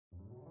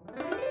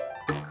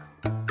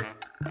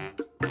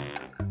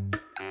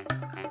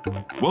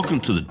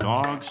Welcome to the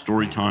Dog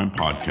Storytime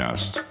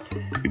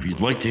Podcast. If you'd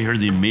like to hear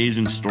the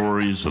amazing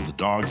stories of the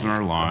dogs in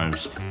our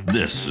lives,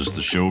 this is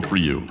the show for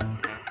you.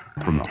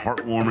 From the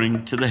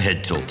heartwarming to the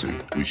head-tilting,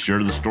 we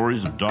share the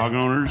stories of dog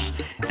owners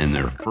and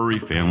their furry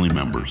family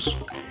members.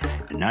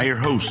 And now your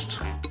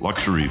host,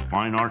 luxury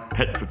fine art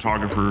pet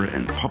photographer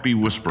and puppy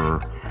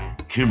whisperer,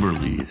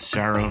 Kimberly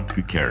Sarah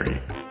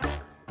Bucheri.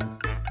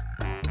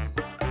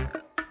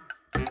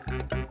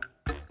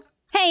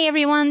 Hey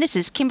everyone, this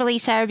is Kimberly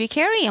Sarah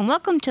Bucheri, and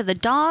welcome to the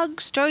Dog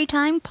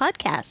Storytime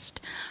Podcast.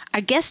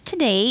 Our guest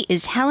today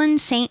is Helen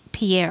St.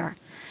 Pierre.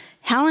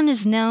 Helen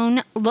is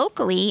known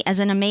locally as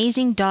an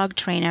amazing dog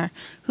trainer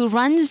who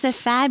runs the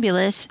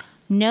fabulous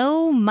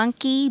No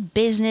Monkey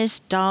Business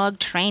Dog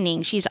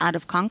Training. She's out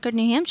of Concord,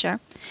 New Hampshire.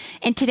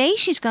 And today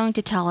she's going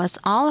to tell us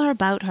all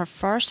about her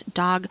first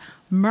dog,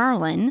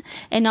 Merlin,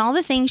 and all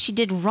the things she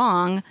did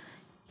wrong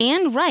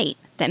and right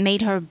that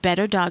made her a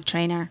better dog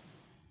trainer.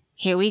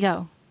 Here we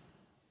go.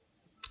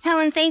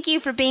 Helen, thank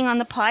you for being on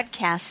the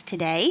podcast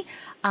today.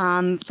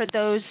 For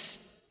those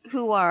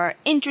who are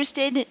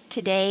interested,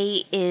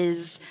 today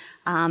is,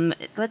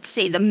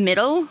 the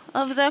middle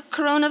of the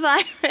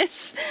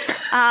coronavirus,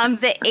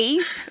 the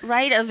 8th,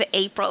 right, of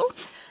April.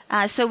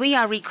 So we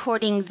are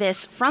recording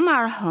this from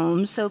our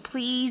home, so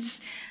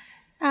please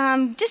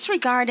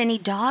disregard any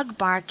dog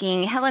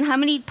barking. Helen, how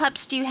many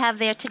pups do you have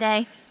there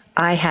today?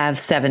 I have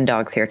 7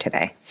 dogs here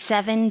today.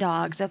 7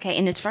 dogs. Okay.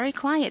 And it's very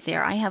quiet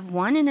there. I have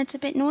one and it's a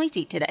bit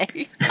noisy today.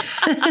 Who's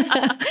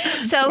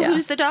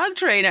the dog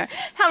trainer?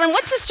 Helen,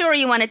 what's the story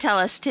you want to tell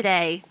us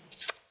today?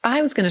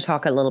 I was going to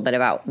talk a little bit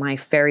about my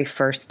very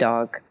first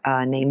dog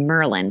named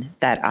Merlin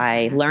that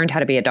I learned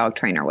how to be a dog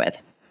trainer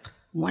with.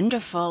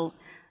 Wonderful.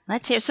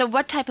 Let's hear. So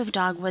what type of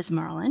dog was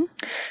Merlin?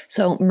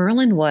 So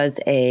Merlin was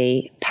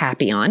a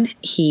Papillon.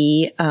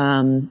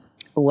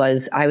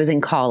 I was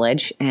in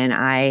college and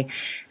I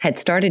had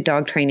started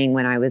dog training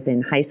when I was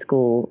in high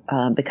school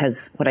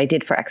because what I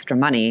did for extra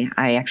money,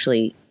 I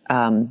actually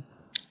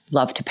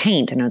loved to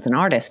paint, and I was an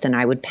artist, and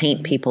I would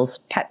paint people's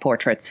pet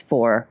portraits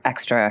for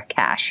extra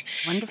cash.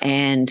 Wonderful.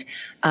 And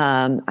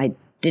I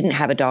didn't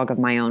have a dog of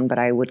my own, but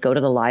I would go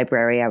to the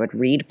library, I would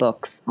read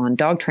books on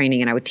dog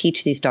training, and I would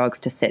teach these dogs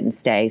to sit and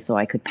stay so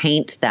I could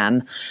paint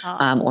them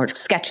or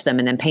sketch them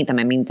and then paint them.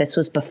 I mean, this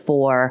was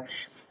before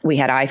we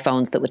had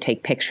iPhones that would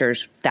take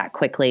pictures that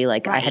quickly.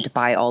 Like right. I had to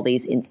buy all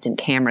these instant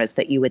cameras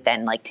that you would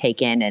then like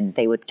take in and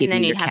they would give you.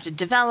 And then you'd have to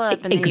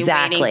develop and exactly.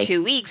 then you're waiting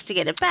 2 weeks to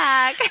get it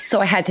back. So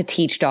I had to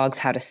teach dogs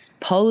how to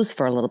pose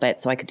for a little bit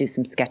so I could do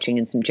some sketching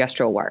and some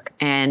gestural work.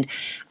 And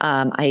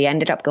I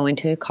ended up going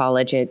to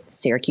college at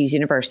Syracuse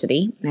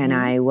University and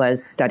I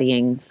was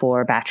studying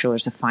for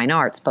Bachelor's of Fine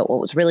Arts. But what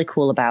was really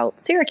cool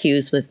about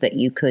Syracuse was that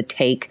you could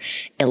take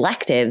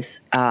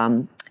electives,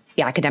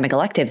 academic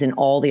electives in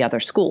all the other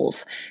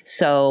schools.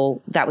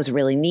 So that was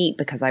really neat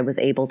because I was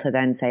able to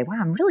then say, wow,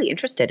 I'm really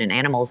interested in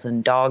animals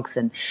and dogs.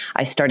 And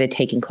I started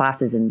taking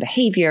classes in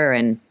behavior.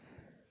 And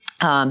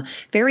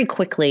very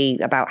quickly,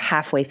 about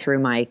halfway through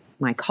my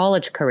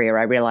college career,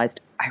 I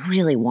realized I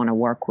really want to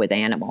work with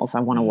animals.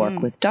 I want to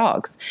work with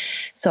dogs.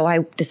 So I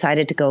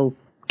decided to go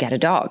get a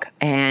dog.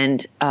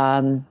 And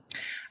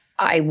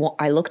I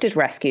looked at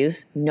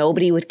rescues.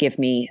 Nobody would give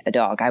me a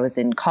dog. I was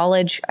in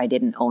college. I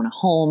didn't own a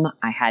home.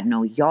 I had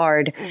no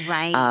yard.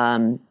 Right.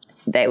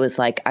 That was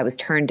like I was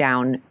turned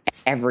down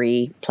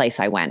every place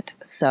I went.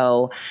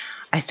 So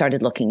I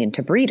started looking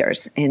into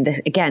breeders. And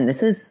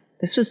this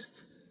was,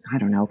 I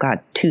don't know,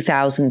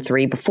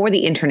 2003, before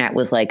the internet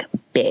was like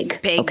big.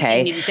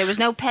 Okay. There was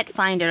no pet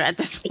finder at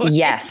this point.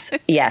 Yes.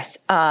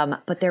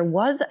 But there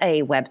was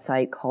a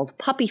website called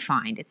Puppy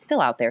Find. It's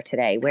still out there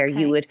today where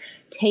you would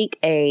take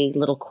a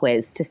little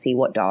quiz to see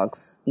what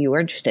dogs you were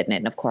interested in.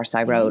 And of course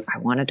I wrote, I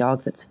want a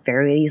dog that's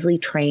very easily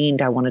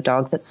trained. I want a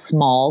dog that's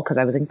small because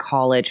I was in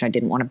college and I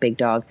didn't want a big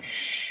dog.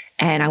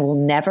 And I will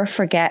never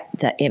forget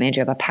the image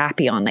of a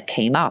Papillon that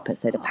came up. It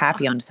said, a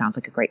Papillon sounds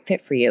like a great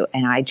fit for you.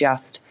 And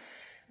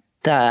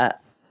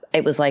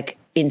it was like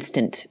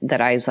instant that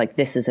I was like,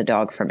 this is a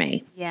dog for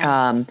me.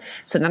 Yes.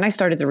 So then I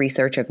started the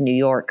research of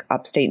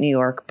upstate New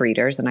York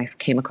breeders, and I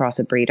came across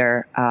a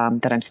breeder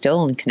that I'm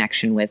still in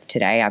connection with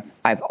today.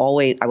 I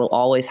will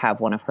always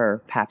have one of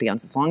her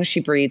Papillons. As long as she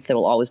breeds, there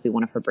will always be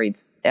one of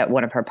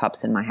her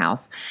pups in my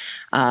house.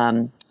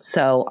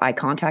 So I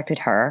contacted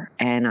her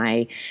and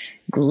I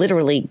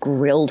literally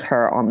grilled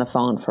her on the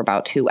phone for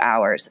about 2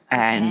 hours.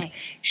 And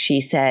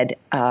she said,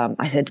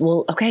 I said,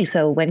 well, okay,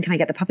 so when can I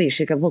get the puppy?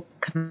 She said, well,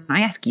 can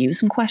I ask you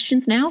some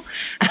questions now?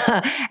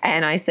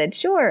 And I said,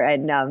 sure.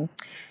 And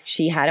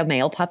she had a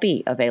male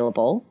puppy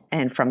available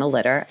and from a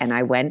litter. And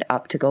I went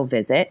up to go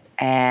visit,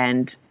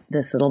 and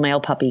this little male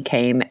puppy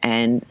came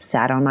and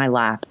sat on my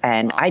lap.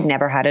 And I'd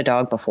never had a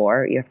dog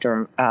before. You have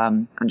to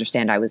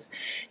understand,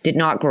 did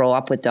not grow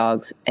up with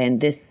dogs.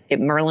 And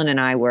Merlin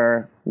and I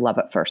were love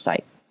at first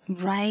sight.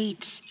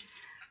 Right.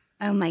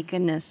 Oh my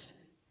goodness.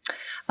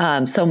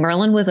 So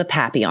Merlin was a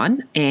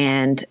Papillon,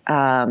 and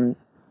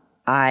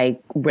I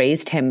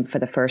raised him for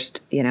the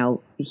first,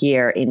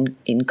 year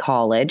in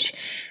college.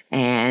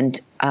 And,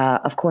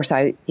 of course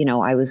I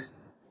was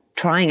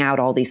trying out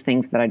all these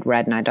things that I'd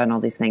read, and I'd done all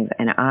these things,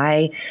 and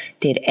I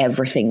did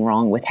everything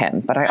wrong with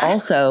him. But I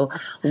also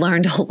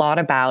learned a lot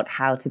about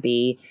how to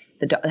be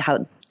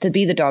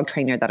the dog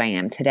trainer that I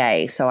am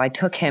today. So I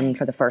took him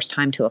for the first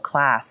time to a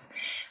class.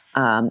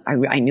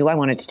 I knew I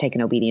wanted to take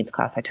an obedience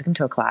class. I took him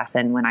to a class,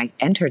 and when I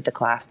entered the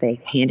class, they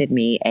handed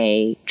me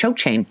a choke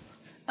chain.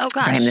 Oh,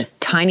 gosh. I have this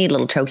tiny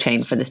little choke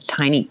chain for this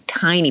tiny,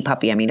 tiny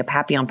puppy. I mean, a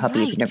Papillon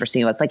puppy, if you've never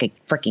seen it, it's like a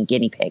freaking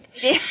guinea pig.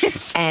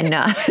 Yes. And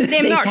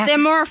they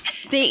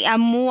are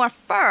more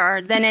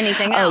fur than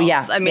anything else. Oh,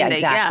 yeah. I mean,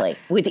 exactly.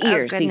 With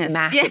ears, these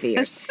massive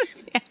ears.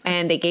 Yes.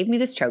 And they gave me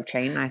this choke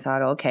chain. And I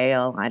thought, okay,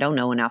 I don't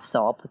know enough,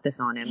 so I'll put this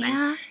on him.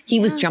 And he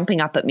was jumping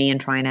up at me and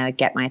trying to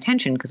get my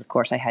attention because, of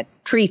course, I had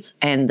treats.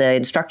 And the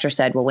instructor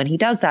said, well, when he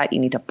does that, you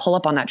need to pull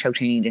up on that choke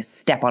chain. You need to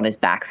step on his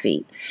back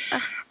feet.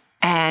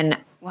 And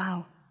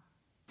wow.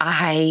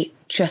 I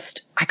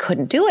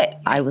couldn't do it.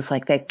 I was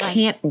like, this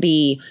can't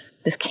be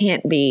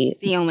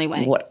the only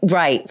way.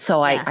 Right.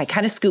 So I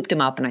kind of scooped him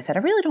up and I said,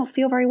 I really don't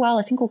feel very well.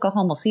 I think we'll go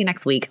home. We'll see you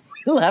next week.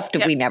 We left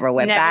and we never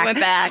went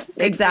back.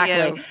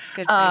 Exactly.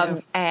 Good for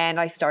you.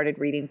 And I started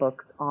reading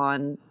books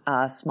on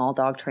small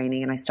dog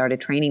training, and I started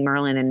training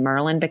Merlin, and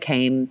Merlin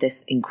became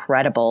this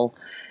incredible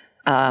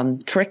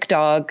trick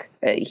dog.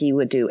 He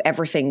would do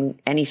everything,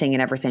 anything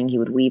and everything. He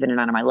would weave in and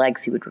out of my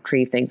legs. He would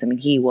retrieve things. I mean,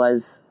 he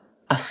was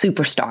a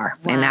superstar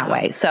in that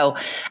way. So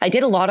I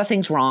did a lot of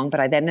things wrong, but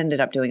I then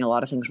ended up doing a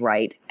lot of things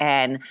right.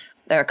 And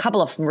there are a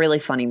couple of really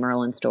funny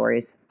Merlin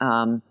stories.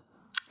 And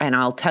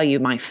I'll tell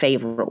you my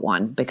favorite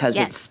one because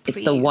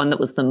it's the one that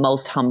was the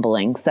most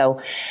humbling.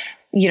 So,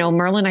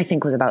 Merlin, I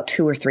think, was about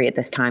 2 or 3 at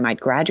this time. I'd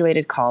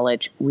graduated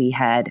college. We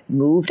had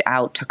moved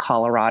out to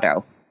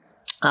Colorado,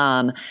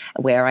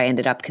 where I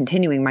ended up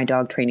continuing my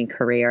dog training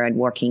career and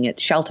working at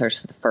shelters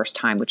for the first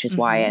time, which is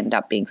why I ended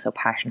up being so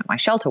passionate about my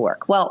shelter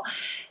work. Well,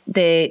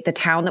 the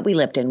town that we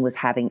lived in was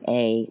having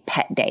a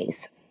pet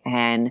days.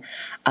 And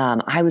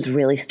I was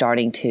really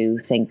starting to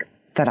think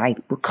that I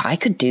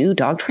could do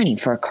dog training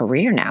for a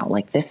career now.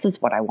 Like, this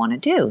is what I want to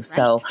do. Right.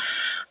 So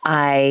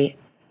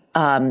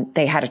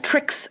they had a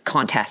tricks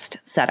contest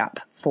set up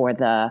for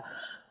the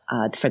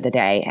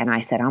day. And I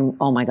said,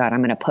 oh my God, I'm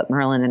going to put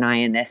Merlin and I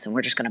in this, and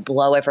we're just going to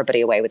blow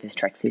everybody away with his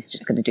tricks. He's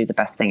just going to do the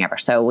best thing ever.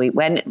 So we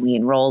went, we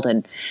enrolled,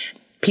 and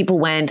people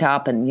went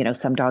up, and,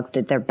 some dogs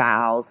did their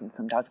bows and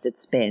some dogs did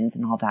spins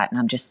and all that. And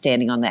I'm just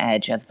standing on the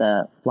edge of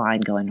the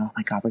line going, oh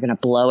my God, we're going to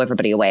blow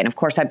everybody away. And of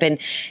course, I've been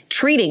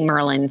treating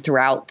Merlin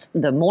throughout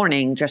the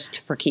morning just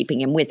for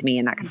keeping him with me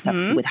and that kind of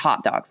stuff with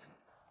hot dogs.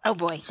 Oh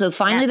boy. So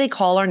finally they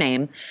call our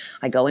name.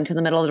 I go into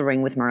the middle of the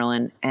ring with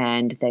Merlin,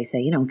 and they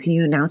say, can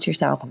you announce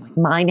yourself? I'm like,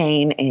 my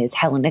name is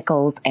Helen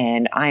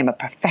and I am a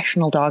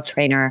professional dog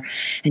trainer,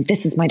 and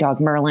this is my dog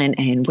Merlin,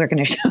 and we're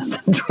going to show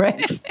some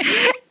tricks.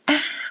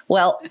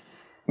 Well,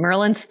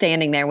 Merlin's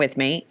standing there with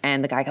me,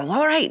 and the guy goes,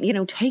 all right,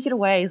 take it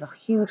away. There's a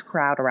huge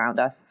crowd around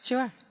us.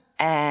 Sure.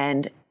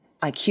 And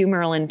I cue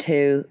Merlin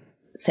to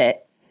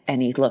sit,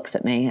 and he looks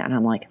at me, and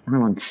I'm like,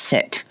 Merlin,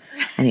 sit.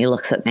 And he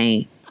looks at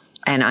me.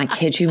 And I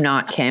kid you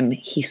not, Kim,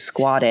 he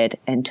squatted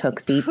and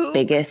took the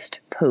biggest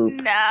poop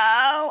in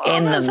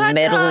the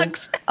middle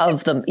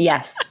of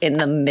in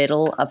the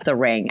middle of the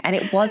ring. And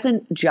it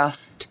wasn't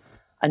just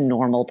a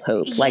normal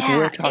poop. Yeah, like,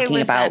 we're talking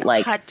about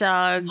like hot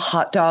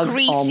dogs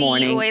greasy, all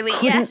morning. Oily,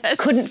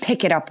 couldn't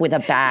pick it up with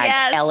a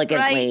bag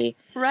elegantly.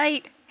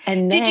 Right.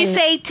 And then, did you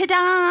say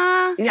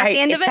ta-da at the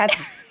end of it?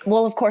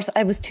 Well, of course,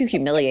 I was too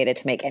humiliated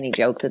to make any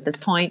jokes at this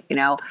point,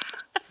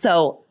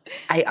 So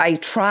I'm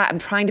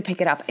trying to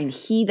pick it up, and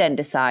he then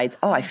decides,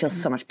 I feel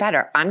so much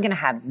better. I'm going to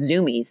have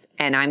zoomies,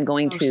 and I'm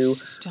going to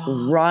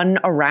run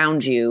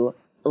around you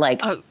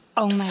like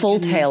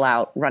full tail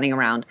out, running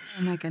around.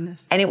 Oh my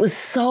goodness. And it was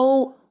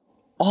so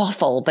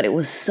awful, but it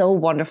was so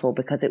wonderful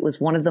because it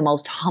was one of the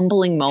most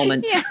humbling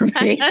moments for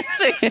me.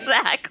 That's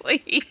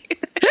exactly.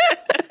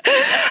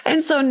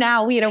 And so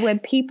now, when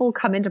people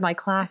come into my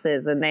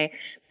classes and they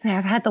say,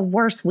 I've had the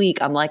worst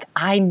week, I'm like,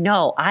 I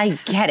know, I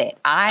get it.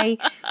 I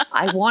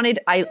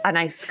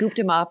scooped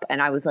him up,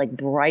 and I was like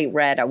bright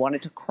red. I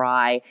wanted to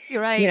cry.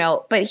 You're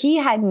right. But he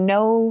had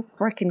no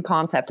freaking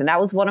concept. And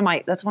that's one of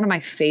my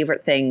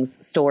favorite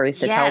stories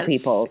to tell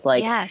people. It's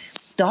like,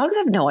 dogs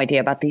have no idea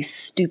about these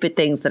stupid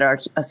things that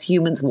us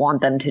humans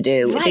want them to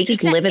do. Right, they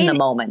just live in the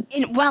moment.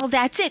 Well,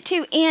 that's it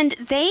too. And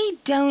they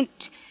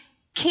don't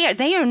care.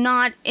 They are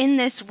not in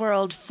this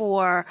world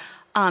for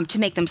to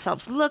make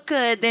themselves look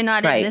good. They're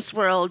not in this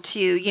world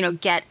to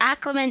get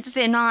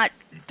acclimates.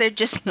 They're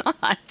just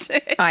not.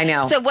 I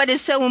know. So what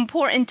is so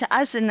important to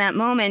us in that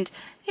moment,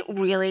 it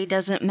really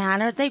doesn't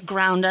matter. They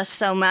ground us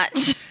so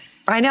much.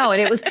 I know.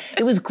 And it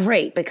was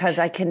great because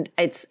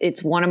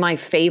it's one of my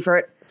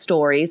favorite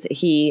stories.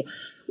 He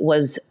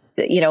was,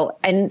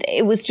 and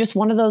it was just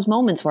one of those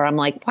moments where I'm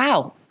like,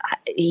 wow,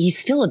 he's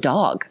still a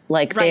dog.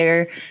 Like,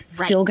 they're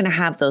still going to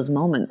have those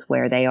moments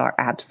where they are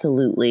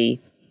absolutely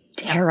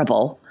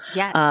terrible.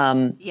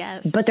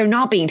 Yes. But they're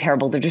not being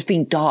terrible. They're just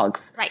being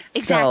dogs. Right.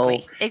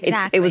 Exactly.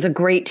 So it was a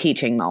great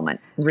teaching moment.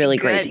 Really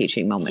great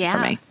teaching moment for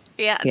me.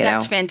 Yeah,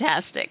 that's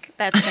fantastic.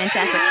 That's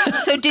fantastic.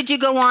 So did you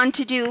go on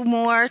to do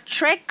more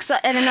tricks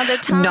at another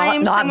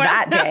time? Not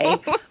that day.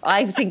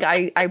 I think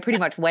I pretty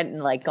much went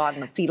and like got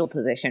in the fetal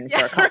position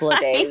for a couple of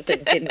days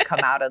and didn't come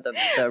out of the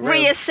room.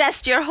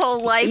 Reassessed your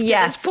whole life to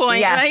this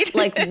point, right?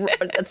 Like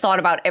thought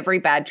about every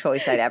bad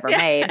choice I'd ever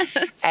made,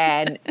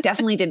 and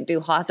definitely didn't do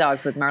hot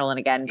dogs with Merlin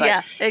again. But,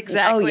 yeah,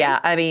 exactly. Oh yeah,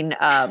 I mean,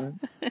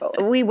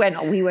 we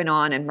went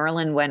on, and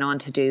Merlin went on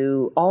to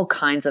do all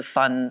kinds of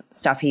fun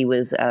stuff. He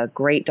was a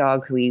great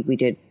dog. We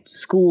did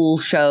school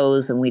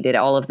shows and we did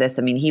all of this.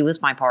 I mean, he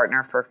was my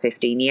partner for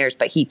 15 years,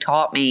 but he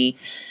taught me.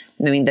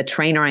 I mean, the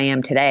trainer I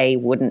am today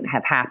wouldn't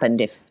have happened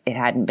if it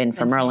hadn't been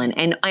for Merlin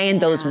and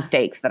those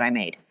mistakes that I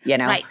made,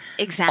 Right,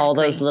 exactly. All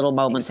those little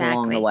moments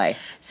along the way.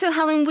 So,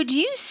 Helen, would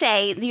you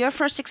say your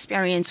first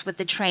experience with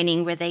the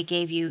training where they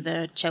gave you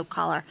the choke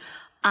collar,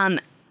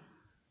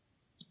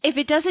 if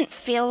it doesn't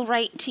feel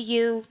right to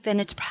you, then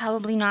it's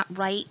probably not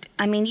right?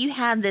 I mean, you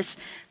had this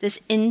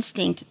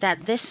instinct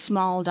that this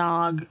small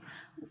dog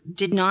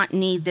did not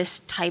need this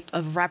type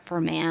of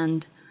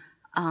reprimand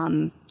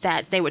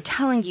that they were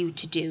telling you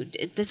to do.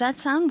 Does that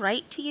sound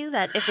right to you,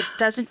 that if it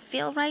doesn't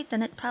feel right,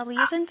 then it probably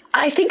isn't?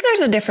 I think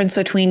there's a difference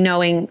between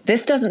knowing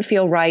this doesn't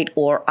feel right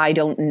or I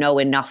don't know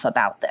enough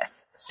about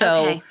this.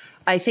 So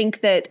I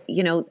think that,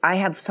 I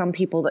have some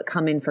people that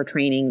come in for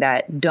training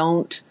that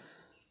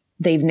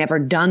they've never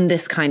done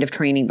this kind of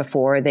training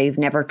before. They've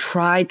never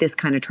tried this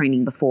kind of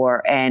training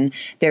before. And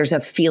there's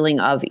a feeling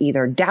of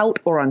either doubt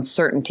or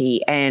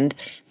uncertainty. And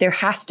there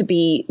has to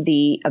be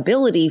the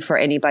ability for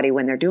anybody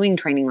when they're doing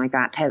training like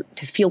that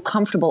to feel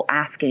comfortable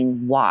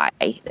asking why.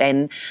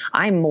 And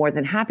I'm more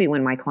than happy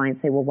when my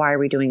clients say, well, why are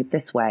we doing it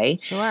this way?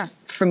 Sure.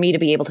 For me to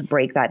be able to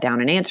break that down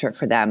and answer it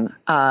for them.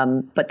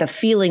 But the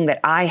feeling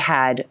that I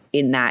had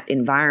in that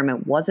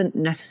environment wasn't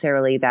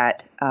necessarily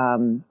that,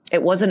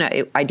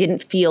 I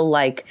didn't feel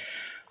like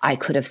I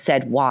could have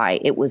said why.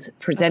 It was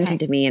presented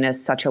to me in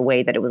such a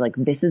way that it was like,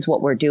 this is what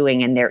we're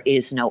doing and there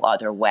is no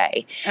other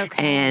way.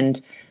 Okay.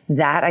 And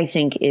that, I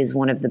think, is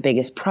one of the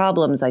biggest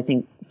problems, I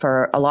think,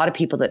 for a lot of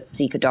people that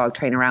seek a dog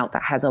trainer out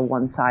that has a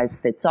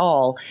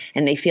one-size-fits-all,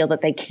 and they feel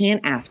that they can't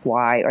ask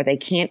why or they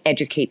can't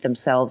educate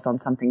themselves on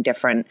something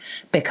different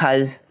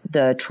because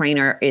the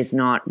trainer is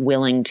not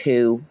willing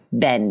to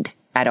bend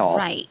at all.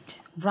 Right.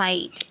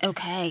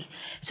 Okay.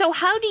 So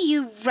how do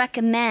you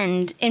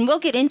recommend, and we'll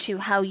get into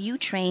how you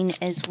train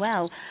as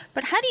well,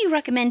 but how do you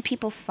recommend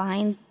people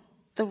find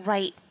the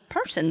right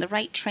person, the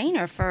right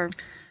trainer for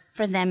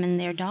them and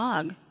their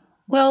dog?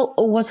 Well,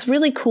 what's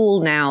really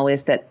cool now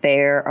is that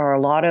there are a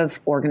lot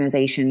of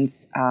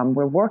organizations.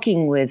 We're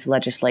working with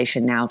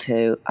legislation now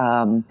to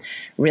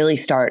really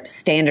start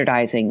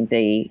standardizing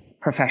the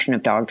profession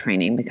of dog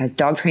training, because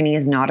dog training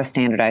is not a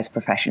standardized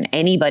profession.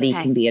 Anybody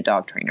can be a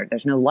dog trainer.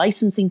 There's no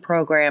licensing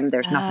program.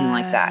 There's nothing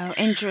like that.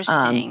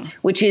 Interesting.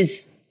 Which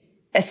is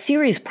a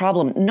serious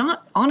problem.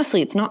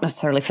 Honestly, it's not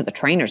necessarily for the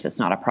trainers. It's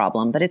not a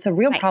problem, but it's a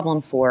real problem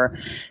for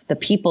the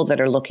people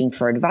that are looking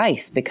for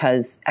advice,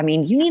 because I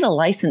mean, you need a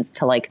license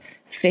to like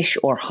fish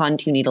or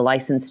hunt. You need a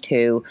license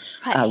to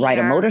ride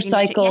a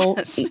motorcycle.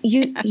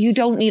 You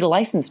don't need a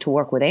license to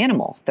work with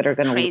animals that are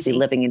going to be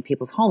living in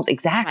people's homes.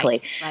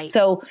 Exactly. Right.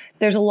 So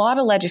there's a lot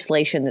of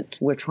legislation that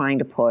we're trying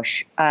to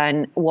push.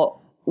 And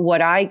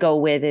what I go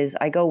with is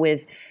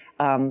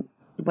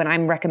when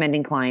I'm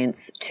recommending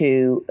clients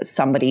to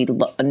somebody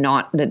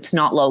that's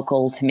not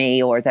local to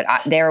me, or that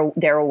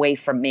they're away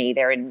from me,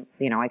 they're in,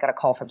 I got a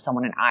call from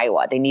someone in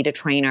Iowa. They need a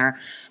trainer.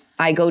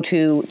 I go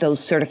to those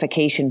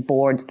certification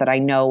boards that I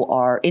know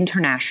are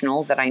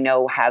international, that I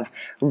know have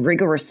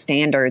rigorous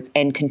standards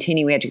and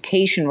continuing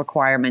education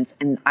requirements,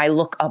 and I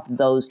look up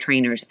those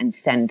trainers and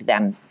send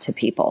them to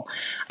people.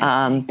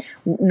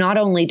 Not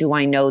only do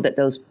I know that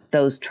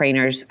those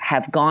trainers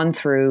have gone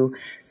through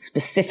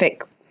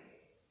specific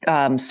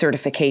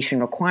certification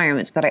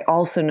requirements, but I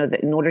also know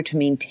that in order to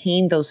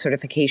maintain those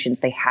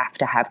certifications, they have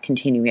to have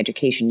continuing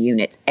education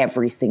units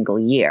every single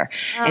year.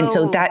 And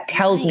so that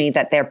tells me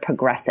that they're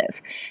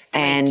progressive.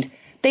 And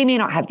they may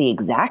not have the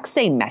exact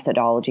same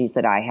methodologies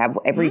that I have.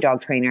 Every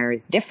dog trainer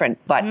is different,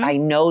 but I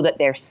know that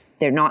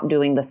they're not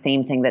doing the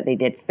same thing that they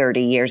did 30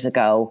 years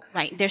ago.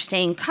 Right. They're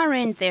staying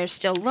current. They're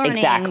still learning.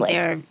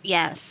 Exactly.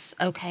 Yes.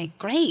 Okay,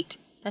 great.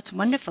 That's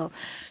wonderful.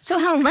 So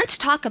Helen, let's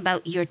talk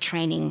about your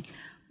training.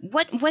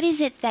 What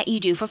is it that you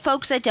do? For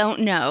folks that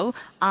don't know,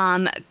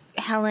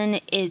 Helen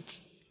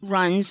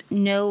runs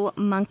No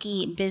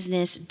Monkey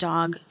Business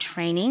Dog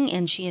Training,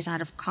 and she is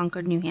out of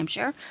Concord, New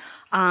Hampshire.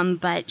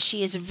 But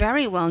she is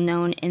very well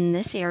known in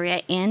this area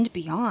and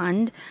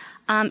beyond.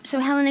 So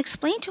Helen,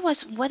 explain to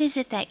us, what is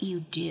it that you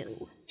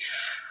do?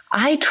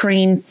 I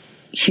train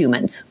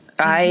humans.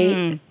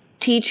 I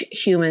teach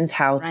humans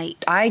how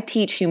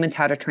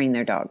to train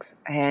their dogs.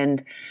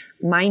 And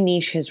my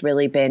niche has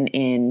really been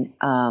in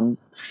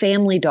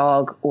family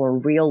dog or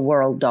real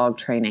world dog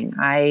training.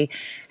 I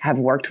have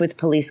worked with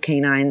police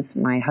canines.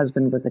 My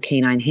husband was a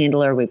canine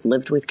handler. We've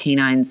lived with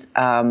canines.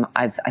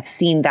 I've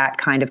seen that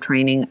kind of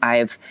training.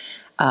 I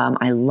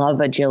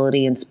love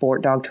agility and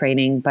sport dog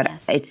training, but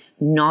it's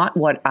not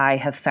what I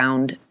have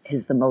found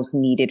is the most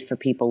needed for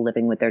people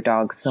living with their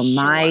dogs. So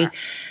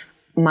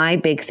my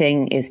big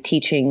thing is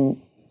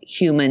teaching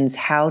humans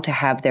how to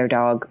have their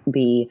dog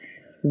be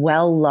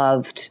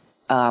well-loved,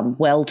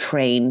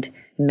 well-trained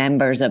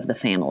members of the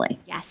family.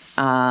 Yes.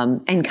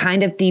 And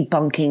kind of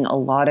debunking a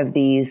lot of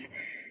these,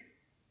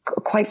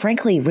 quite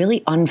frankly,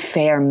 really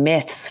unfair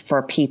myths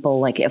for people.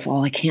 Like,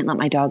 I can't let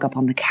my dog up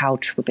on the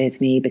couch with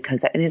me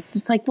because, and it's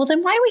just like, well,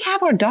 then why do we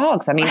have our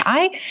dogs? I mean,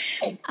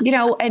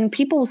 and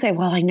people will say,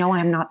 well, I know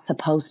I'm not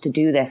supposed to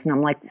do this. And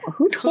I'm like, well,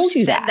 who told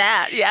you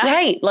that? Yeah.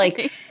 Right.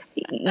 Like,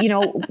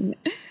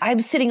 I'm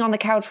sitting on the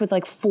couch with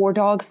like 4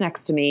 dogs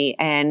next to me,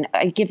 and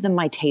I give them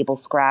my table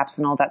scraps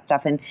and all that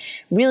stuff, and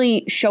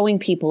really showing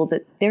people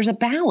that there's a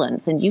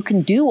balance, and you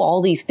can do all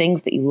these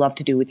things that you love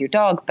to do with your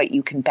dog, but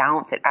you can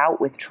balance it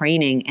out with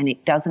training, and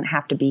it doesn't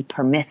have to be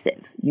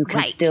permissive. You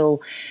can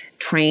still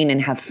train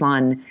and have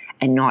fun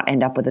and not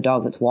end up with a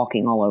dog that's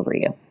walking all over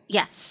you.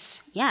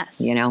 Yes.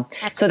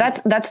 Excellent. So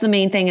that's the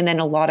main thing. And then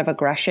a lot of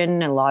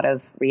aggression, a lot of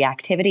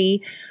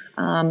reactivity,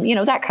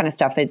 that kind of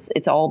stuff.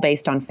 It's all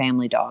based on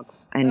family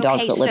dogs and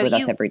dogs that live with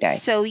us every day.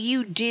 So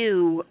you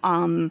do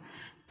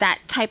that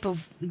type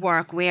of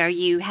work where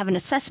you have an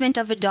assessment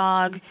of a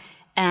dog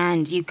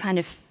and you kind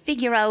of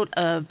figure out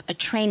a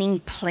training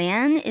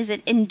plan. Is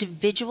it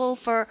individual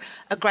for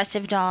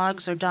aggressive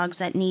dogs or dogs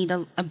that need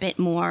a bit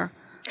more?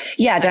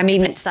 Yeah, I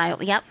mean,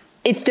 style. Yep.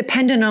 It's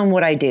dependent on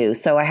what I do.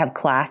 So I have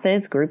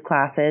classes, group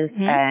classes,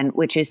 and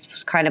which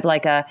is kind of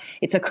like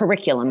it's a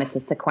curriculum. It's a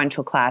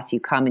sequential class.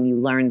 You come and you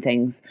learn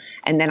things.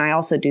 And then I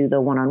also do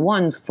the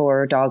one-on-ones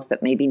for dogs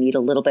that maybe need a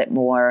little bit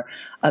more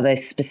of a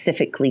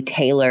specifically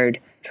tailored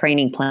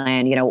training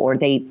plan, or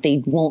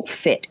they won't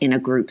fit in a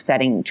group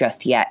setting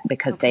just yet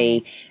because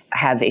they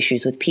have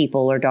issues with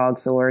people or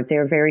dogs, or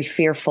they're very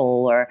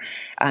fearful, or,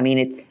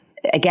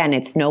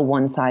 it's no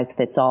one size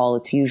fits all.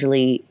 It's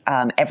usually,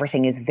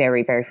 everything is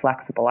very, very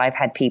flexible. I've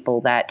had people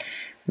that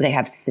they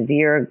have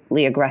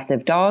severely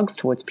aggressive dogs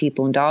towards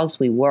people and dogs.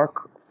 We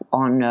work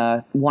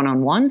on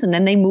one-on-ones, and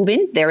then they move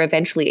in. They're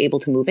eventually able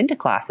to move into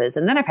classes.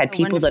 And then I've had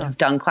people that have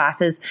done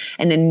classes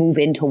and then move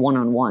into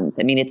one-on-ones.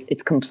 I mean,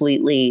 it's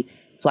completely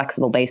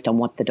flexible based on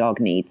what the dog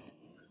needs.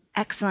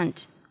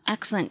 Excellent.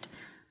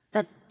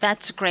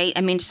 That's great.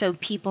 I mean, so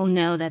people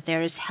know that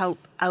there is help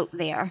out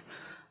there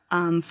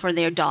for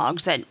their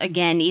dogs that,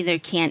 again, either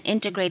can't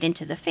integrate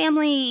into the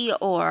family,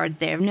 or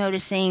they're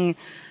noticing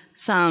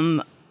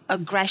some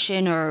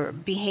aggression or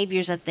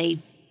behaviors that they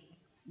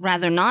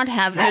rather not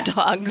have their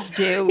dogs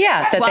do.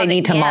 Yeah, that they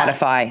need to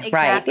modify. Exactly,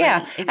 right.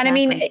 Yeah. Exactly. And I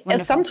mean, Wonderful.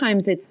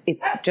 Sometimes it's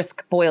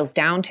just boils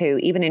down to,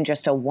 even in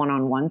just a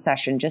one-on-one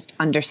session, just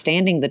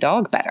understanding the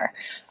dog better.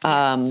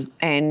 Yes.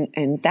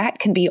 And that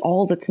can be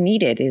all that's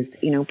needed is,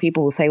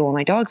 people will say, well,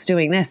 my dog's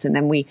doing this. And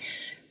then we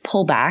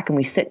pull back and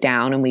we sit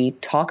down and we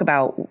talk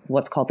about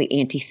what's called the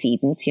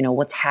antecedents,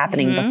 what's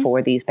happening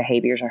before these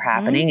behaviors are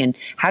happening and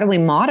how do we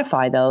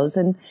modify those?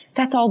 And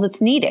that's all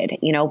that's needed,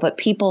 but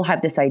people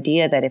have this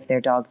idea that if their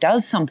dog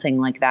does something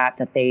like that,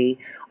 that they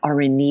are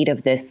in need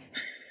of this,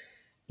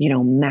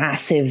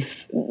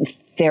 massive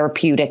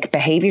therapeutic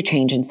behavior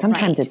change. And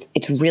sometimes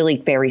it's really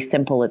very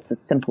simple. It's as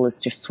simple as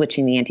just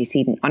switching the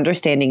antecedent,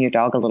 understanding your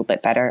dog a little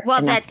bit better. Well,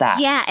 and that's that.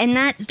 Yeah, and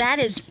that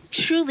is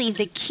truly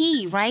the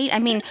key, right? I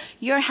mean,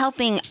 you're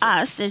helping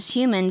us as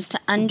humans to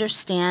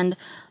understand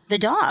the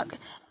dog.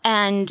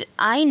 And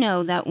I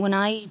know that when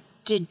I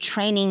did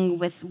training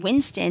with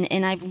Winston,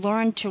 and I've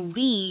learned to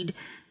read,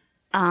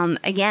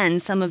 again,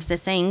 some of the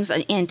things,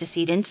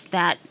 antecedents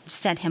that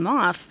set him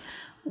off,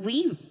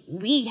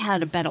 we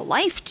had a better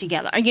life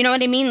together. You know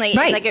what I mean?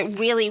 Like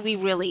we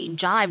really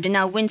jived. And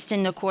now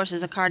Winston, of course,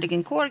 is a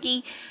cardigan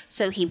corgi,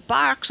 so he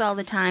barks all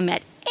the time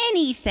at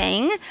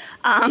anything.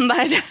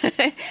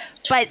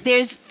 But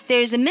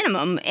there's a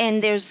minimum,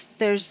 and there's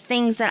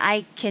things that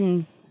I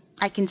can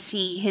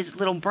see his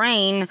little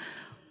brain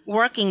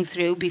working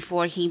through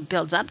before he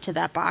builds up to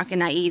that bark,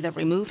 and I either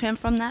remove him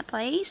from that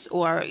place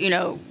or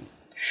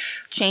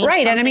change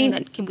something and I mean,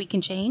 that we can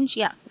change.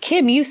 Yeah.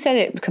 Kim, you said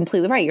it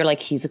completely right. You're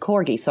like, he's a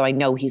corgi, so I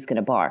know he's going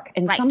to bark.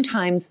 And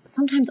sometimes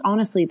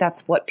honestly,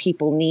 that's what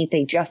people need.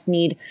 They just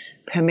need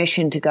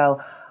permission to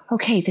go,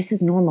 okay, this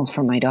is normal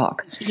for my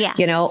dog. Yes.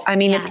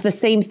 It's the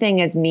same thing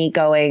as me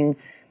going,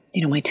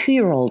 my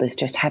 2-year-old is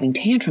just having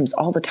tantrums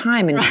all the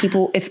time. And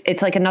people, if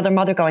it's like another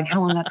mother going,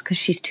 Helen, that's because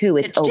she's 2.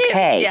 It's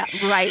okay. 2.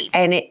 Yeah, right.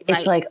 And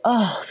it's like,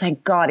 oh,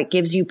 thank God. It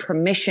gives you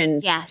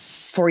permission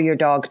for your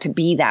dog to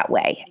be that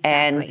way.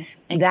 Exactly.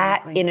 And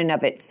that in and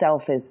of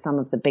itself is some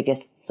of the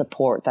biggest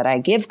support that I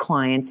give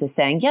clients, is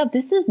saying, yeah,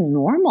 this is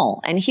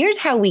normal. And here's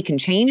how we can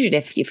change it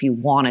if you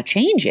want to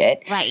change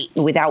it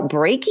without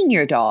breaking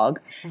your dog.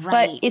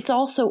 But it's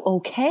also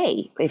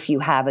okay if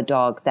you have a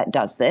dog that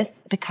does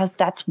this, because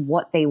that's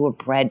what they were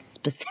bred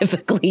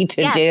specifically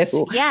to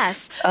do.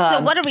 Yes.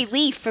 So what a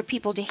relief for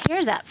people to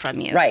hear that from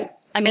you. Right.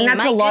 I mean, and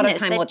that's a lot of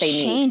time what they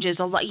need.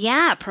 Changes a lot.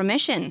 Yeah,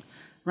 permission,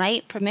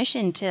 right?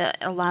 Permission to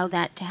allow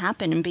that to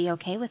happen and be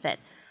okay with it.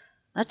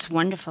 That's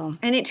wonderful.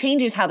 And it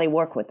changes how they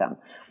work with them.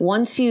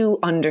 Once you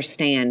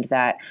understand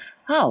that,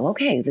 oh,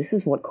 okay, this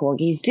is what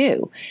corgis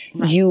do.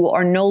 Right. You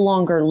are no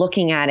longer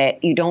looking at it.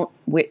 You don't,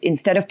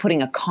 instead of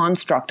putting a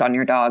construct on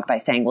your dog by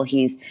saying, well,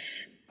 he's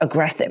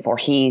aggressive or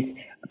he's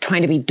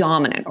trying to be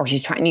dominant or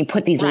he's trying, you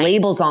put these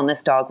labels on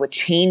this dog, which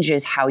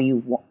changes how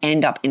you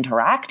end up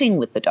interacting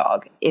with the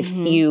dog. If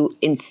you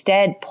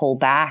instead pull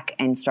back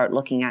and start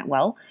looking at,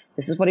 well,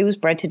 this is what he was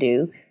bred to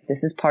do.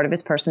 This is part of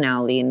his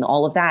personality and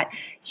all of that.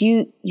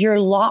 You're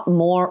a lot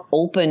more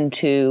open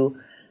to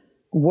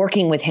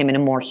working with him in a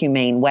more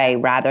humane way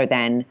rather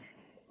than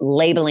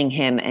labeling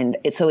him. And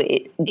so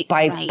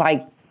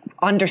by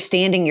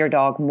understanding your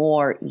dog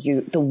more,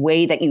 the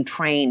way that you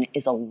train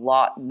is a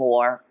lot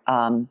more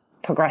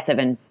progressive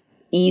and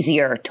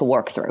easier to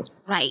work through.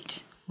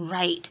 Right.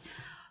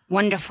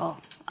 Wonderful.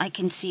 I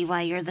can see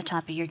why you're the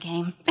top of your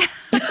game.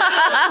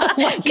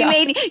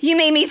 You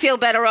made me feel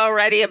better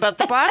already about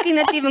the barking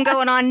that's even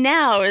going on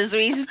now as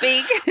we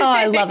speak. Oh,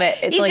 I love it.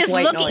 It's like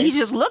white noise. He's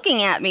just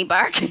looking at me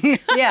barking.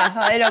 Yeah,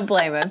 I don't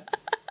blame him.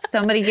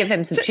 Somebody give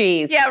him some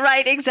cheese. Yeah,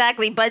 right,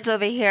 exactly. Bud's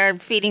over here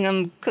feeding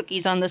him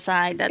cookies on the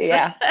side.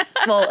 Yeah.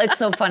 Well, it's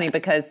so funny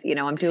because,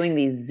 I'm doing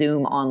these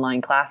Zoom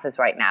online classes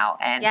right now.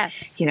 And,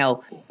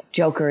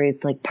 Joker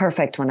is like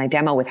perfect when I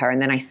demo with her.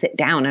 And then I sit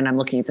down and I'm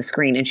looking at the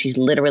screen and she's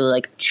literally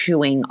like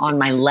chewing on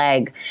my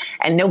leg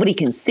and nobody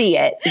can see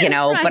it,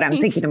 but I'm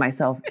thinking to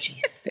myself,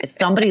 Jesus, if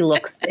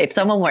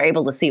someone were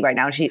able to see right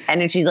now,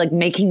 she's like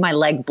making my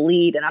leg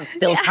bleed and I'm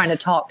still trying to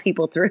talk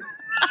people through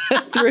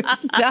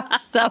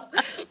stuff. So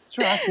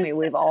trust me,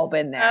 we've all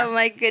been there. Oh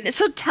my goodness.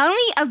 So tell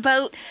me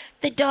about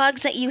the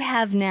dogs that you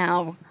have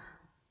now.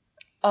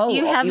 Oh,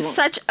 you have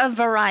such a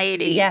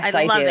variety. Yes,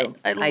 I love do. It.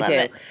 I love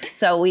it.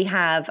 So we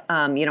have,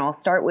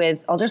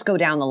 I'll just go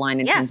down the line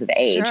in terms of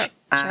age. Sure.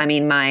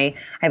 I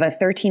have a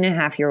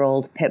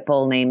 13-and-a-half-year-old pit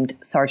bull named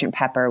Sergeant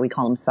Pepper. We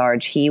call him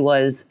Sarge. He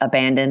was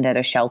abandoned at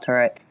a shelter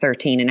at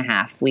 13 and a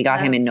half. We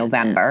got him in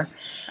November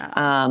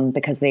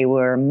because they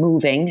were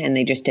moving and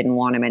they just didn't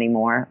want him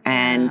anymore.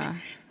 And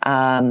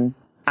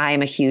I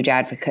am a huge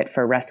advocate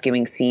for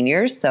rescuing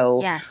seniors.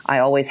 So I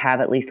always have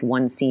at least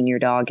one senior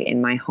dog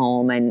in my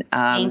home. And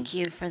thank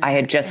you for that. I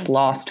had just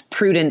lost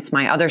Prudence,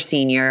 my other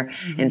senior.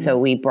 And so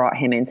we brought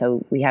him in.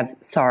 So we have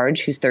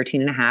Sarge, who's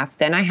 13 and a half.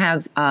 Then I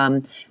have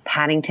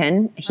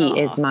Paddington. He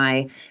is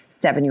my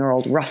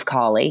 7-year-old rough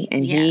collie.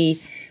 And he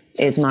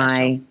is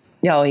special.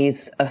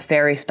 He's a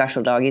very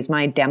special dog. He's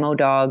my demo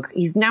dog.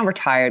 He's now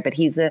retired, but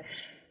he's a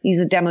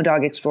demo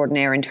dog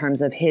extraordinaire in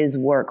terms of his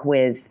work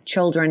with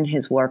children,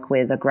 his work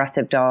with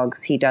aggressive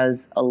dogs. He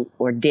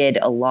did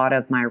a lot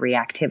of my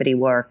reactivity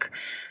work.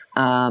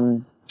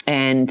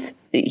 And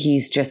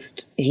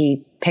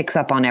he picks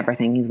up on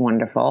everything. He's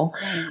wonderful.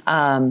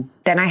 Then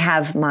I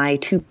have my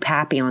 2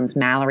 Papillons,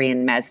 Mallory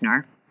and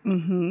Mesner.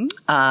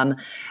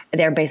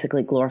 They're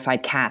basically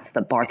glorified cats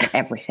that bark at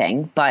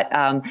everything. But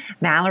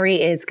Mallory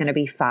is going to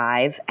be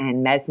 5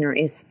 and Mesner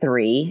is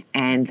 3.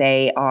 And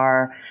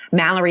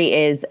Mallory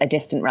is a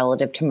distant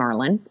relative to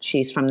Merlin.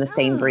 She's from the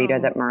same breeder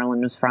that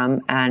Merlin was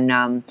from.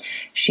 And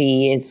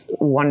she is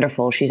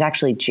wonderful. She's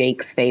actually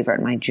Jake's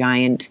favorite, my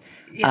giant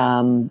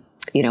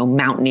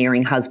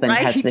mountaineering husband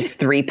has this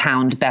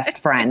 3-pound best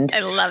friend.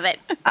 I love it.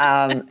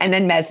 And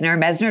then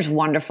Mesner's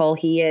wonderful.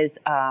 He's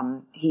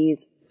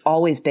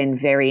always been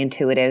very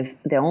intuitive.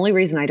 The only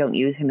reason I don't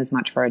use him as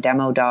much for a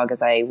demo dog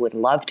as I would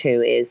love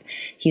to is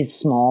he's a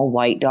small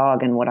white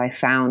dog. And what I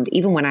found,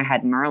 even when I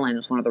had Merlin,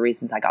 was one of the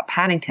reasons I got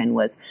Paddington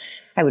was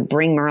I would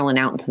bring Merlin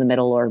out into the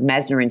middle or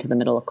Mesner into the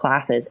middle of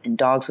classes and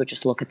dogs would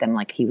just look at them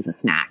like he was a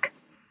snack.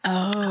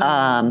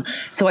 Oh.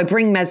 So I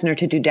bring Mesner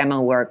to do demo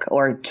work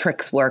or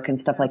tricks work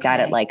and stuff like that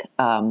at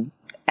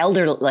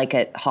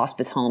at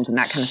hospice homes and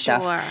that kind of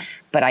stuff.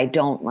 But I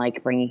don't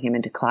like bringing him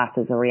into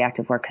classes or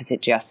reactive work because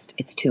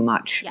it's too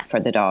much for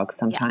the dog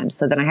sometimes.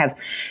 So then I have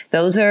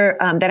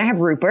then I have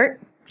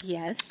Rupert.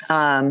 Yes.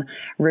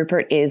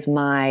 Rupert is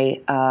my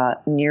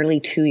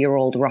nearly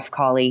 2-year-old rough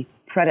collie.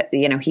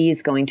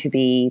 He's going to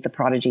be the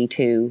prodigy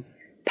to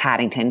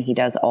Paddington. He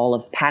does all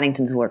of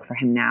Paddington's work for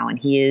him now, and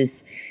he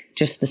is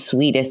just the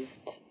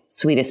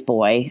sweetest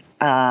boy.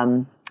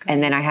 And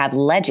then I have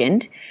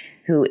Legend,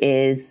 who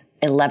is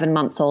 11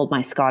 months old,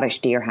 my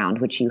Scottish Deerhound,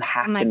 which you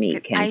have to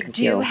meet, Kim. I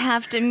do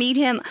have to meet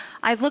him.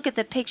 I look at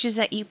the pictures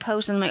that you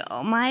post and I'm like,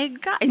 oh my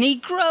God. And he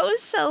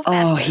grows so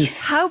fast. Oh, he's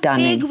stunning. How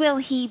big will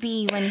he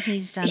be when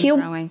he's done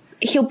growing?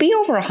 He'll be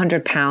over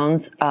 100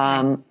 pounds,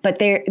 but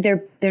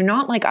they're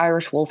not like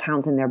Irish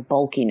Wolfhounds in their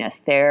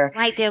bulkiness. They're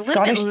a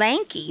little bit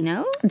lanky,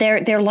 no?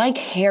 They're like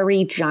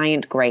hairy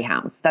giant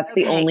greyhounds. That's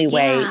the only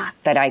way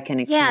that I can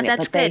explain it. Yeah,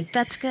 that's good.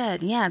 That's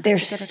good. Yeah, they're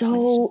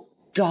so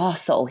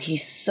docile.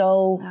 He's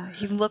so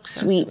he looks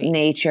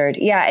sweet-natured.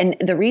 Yeah, and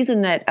the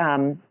reason that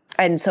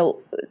and so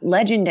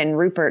Legend and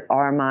Rupert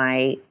are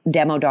my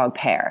demo dog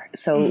pair.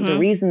 So the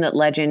reason that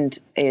Legend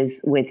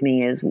is with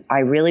me is I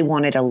really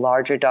wanted a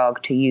larger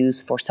dog to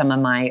use for some of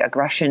my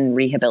aggression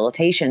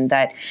rehabilitation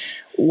that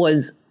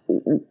was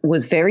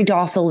was very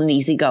docile and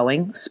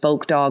easygoing,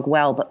 spoke dog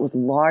well, but was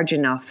large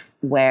enough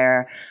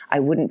where I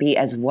wouldn't be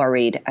as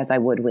worried as I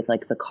would with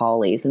like the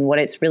collies. And what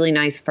it's really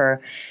nice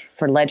for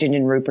Legend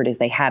and Rupert is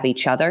they have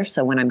each other.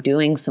 So when I'm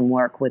doing some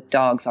work with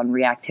dogs on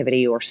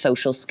reactivity or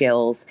social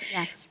skills,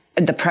 yes,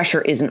 the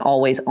pressure isn't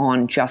always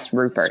on just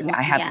Rupert.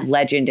 I have yes,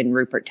 Legend and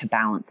Rupert to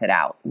balance it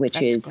out, which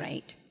that's is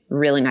great.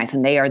 Really nice.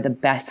 And they are the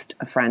best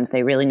of friends.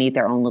 They really need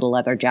their own little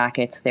leather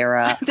jackets. They're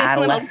a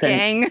adolescent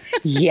gang.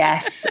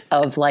 yes,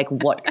 of like,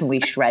 what can we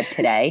shred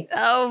today?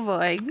 Oh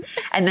boy.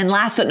 And then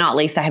last but not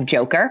least, I have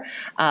Joker.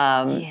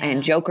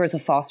 And Joker is a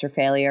foster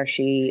failure.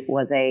 She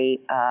was a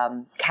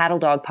cattle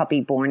dog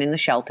puppy born in the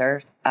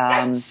shelter.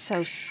 That's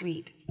so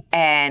sweet.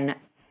 And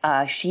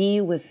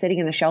she was sitting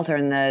in the shelter,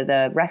 and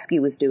the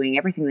rescue was doing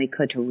everything they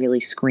could to really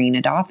screen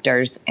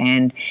adopters.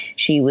 And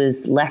she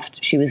was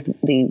left. She was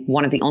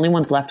one of the only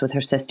ones left with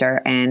her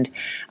sister. And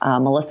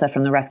Melissa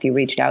from the rescue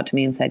reached out to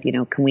me and said,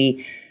 can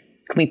we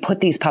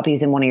put these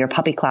puppies in one of your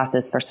puppy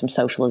classes for some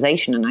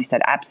socialization? And I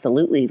said,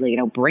 absolutely.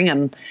 Bring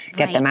them,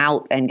 get them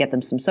out, and get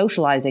them some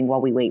socializing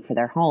while we wait for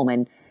their home.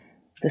 And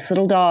this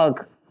little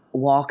dog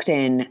walked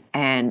in,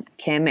 and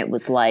Kim, it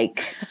was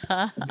like,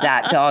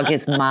 that dog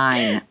is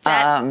mine.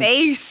 That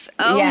face.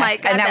 Oh yes, my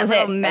God. And that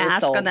little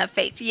mask on that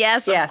face.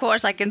 Yes, yes, of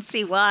course. I can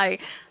see why.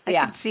 I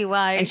can see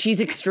why. And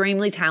she's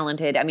extremely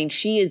talented. I mean,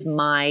 she is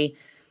my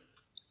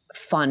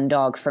fun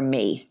dog for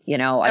me.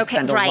 I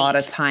spend a lot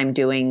of time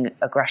doing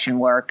aggression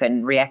work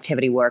and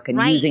reactivity work and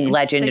using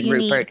Legend and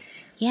Rupert.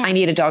 I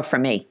need a dog for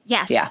me.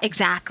 Yes,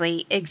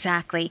 exactly.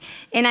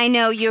 And I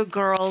know your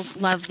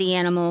girls love the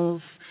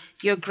animals.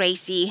 Your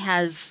Gracie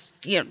has,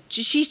 does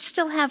she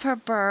still have her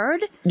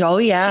bird? Oh,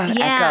 yeah.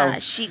 Echo.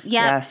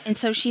 Yes. And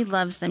so she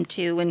loves them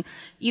too. And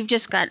you've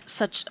just got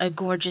such a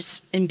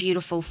gorgeous and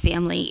beautiful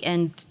family.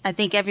 And I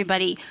think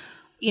everybody,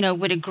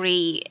 would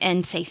agree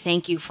and say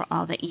thank you for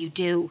all that you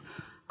do.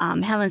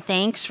 Helen,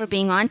 thanks for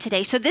being on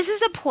today. So this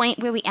is a point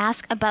where we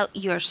ask about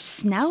your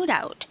snout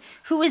out.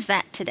 Who is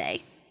that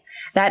today?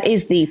 That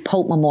is the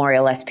Pope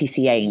Memorial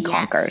SPCA in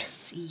Concord.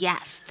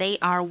 Yes, they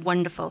are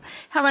wonderful.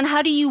 Helen,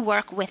 how do you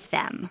work with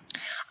them?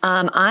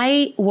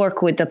 I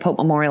work with the Pope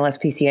Memorial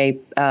SPCA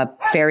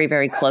very,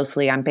 very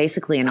closely. I'm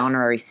basically an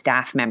honorary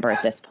staff member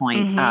at this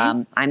point.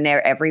 Mm-hmm. I'm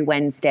there every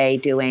Wednesday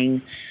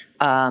doing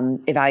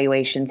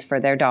evaluations for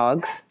their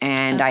dogs,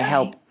 and I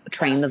help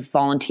train the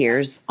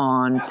volunteers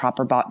on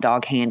proper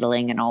dog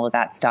handling and all of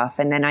that stuff.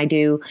 And then I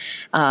do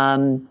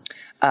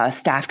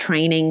staff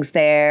trainings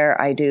there.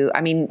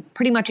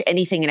 Pretty much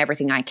anything and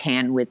everything I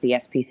can with the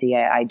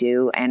SPCA I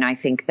do. And I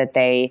think that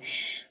they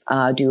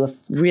do a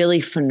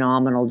really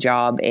phenomenal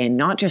job in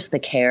not just the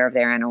care of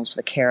their animals, but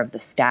the care of the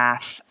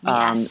staff.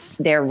 Yes.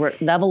 Their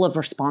level of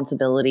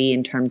responsibility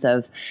in terms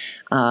of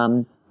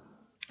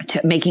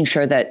making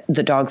sure that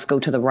the dogs go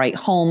to the right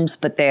homes,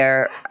 but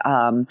their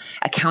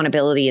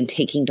accountability and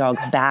taking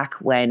dogs back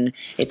when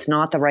it's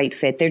not the right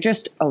fit. They're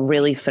just a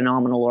really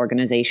phenomenal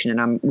organization, and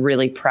I'm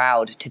really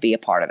proud to be a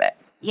part of it.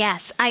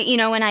 Yes,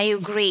 and I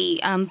agree.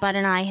 Bud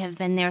and I have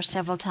been there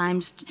several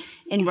times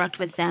and worked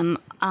with them.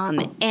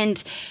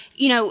 And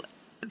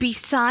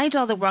besides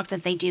all the work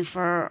that they do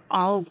for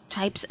all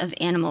types of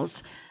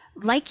animals,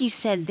 like you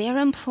said, their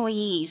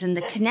employees and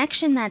the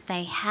connection that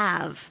they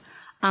have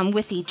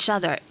with each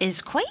other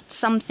is quite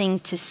something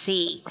to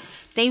see.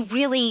 They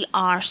really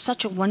are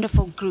such a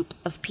wonderful group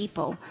of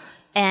people,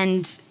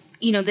 and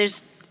they're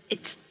just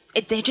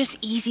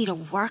easy to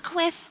work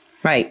with.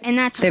 Right, and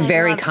that's they're what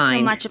very I love kind.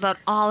 So much about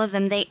all of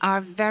them. They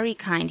are very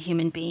kind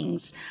human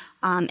beings,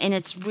 and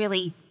it's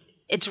really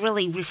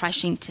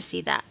refreshing to see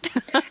that.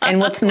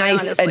 And what's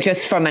nice,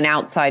 just from an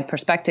outside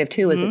perspective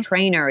too, as a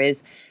trainer,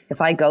 is if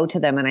I go to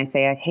them and I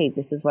say, hey,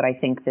 this is what I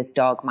think this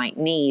dog might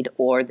need,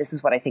 or this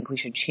is what I think we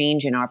should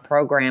change in our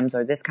programs,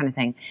 or this kind of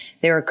thing,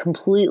 they're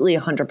completely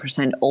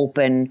 100%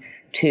 open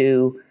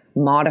to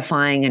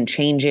modifying and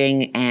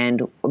changing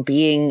and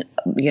being,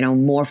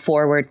 more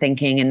forward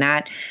thinking. And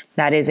that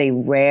is a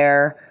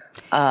rare,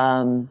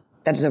 thing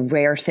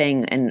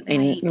in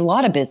a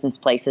lot of business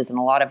places and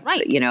a lot of,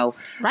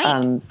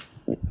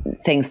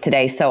 things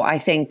today. So I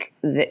think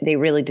that they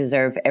really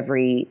deserve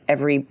every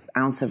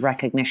ounce of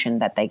recognition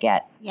that they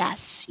get.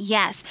 Yes.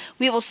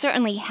 We will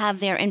certainly have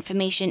their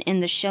information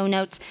in the show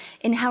notes.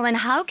 And Helen,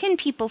 how can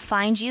people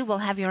find you? We'll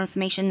have your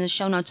information in the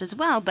show notes as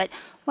well, but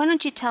why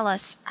don't you tell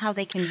us how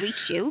they can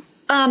reach you?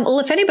 Well,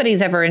 if anybody's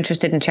ever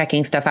interested in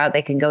checking stuff out,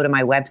 they can go to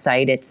my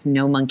website. It's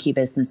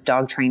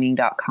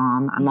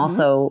nomonkeybusinessdogtraining.com. I'm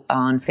also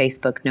on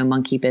Facebook, No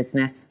Monkey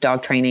Business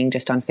Dog Training,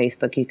 just on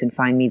Facebook. You can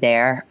find me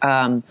there.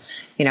 My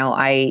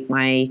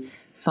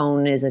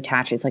phone is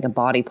attached. It's like a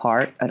body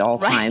part at all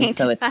times.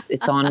 So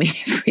it's on me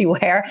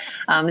everywhere.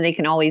 They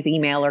can always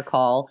email or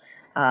call.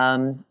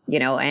 I'm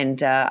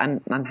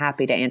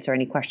happy to answer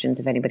any questions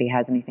if anybody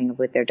has anything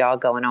with their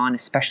dog going on,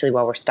 especially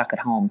while we're stuck at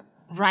home.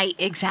 Right,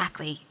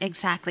 exactly.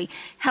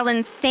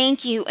 Helen,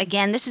 thank you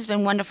again. This has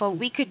been wonderful.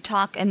 We could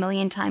talk a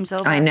million times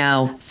over. I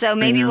know. So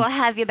maybe we'll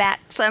have you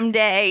back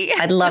someday.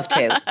 I'd love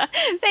to.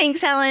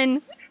 Thanks,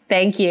 Helen.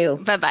 Thank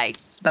you. Bye-bye.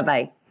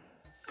 Bye-bye.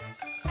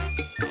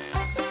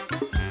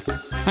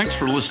 Thanks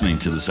for listening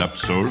to this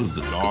episode of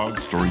the Dog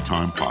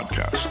Storytime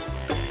Podcast.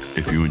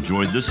 If you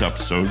enjoyed this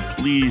episode,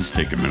 please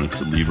take a minute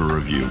to leave a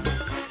review.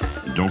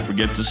 And don't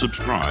forget to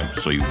subscribe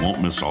so you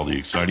won't miss all the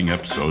exciting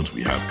episodes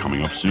we have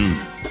coming up soon.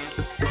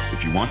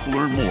 If you want to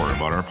learn more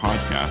about our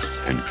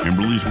podcast and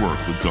Kimberly's work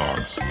with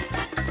dogs,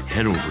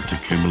 head over to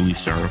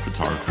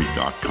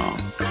KimberlySarahPhotography.com.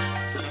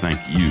 Thank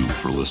you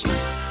for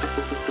listening.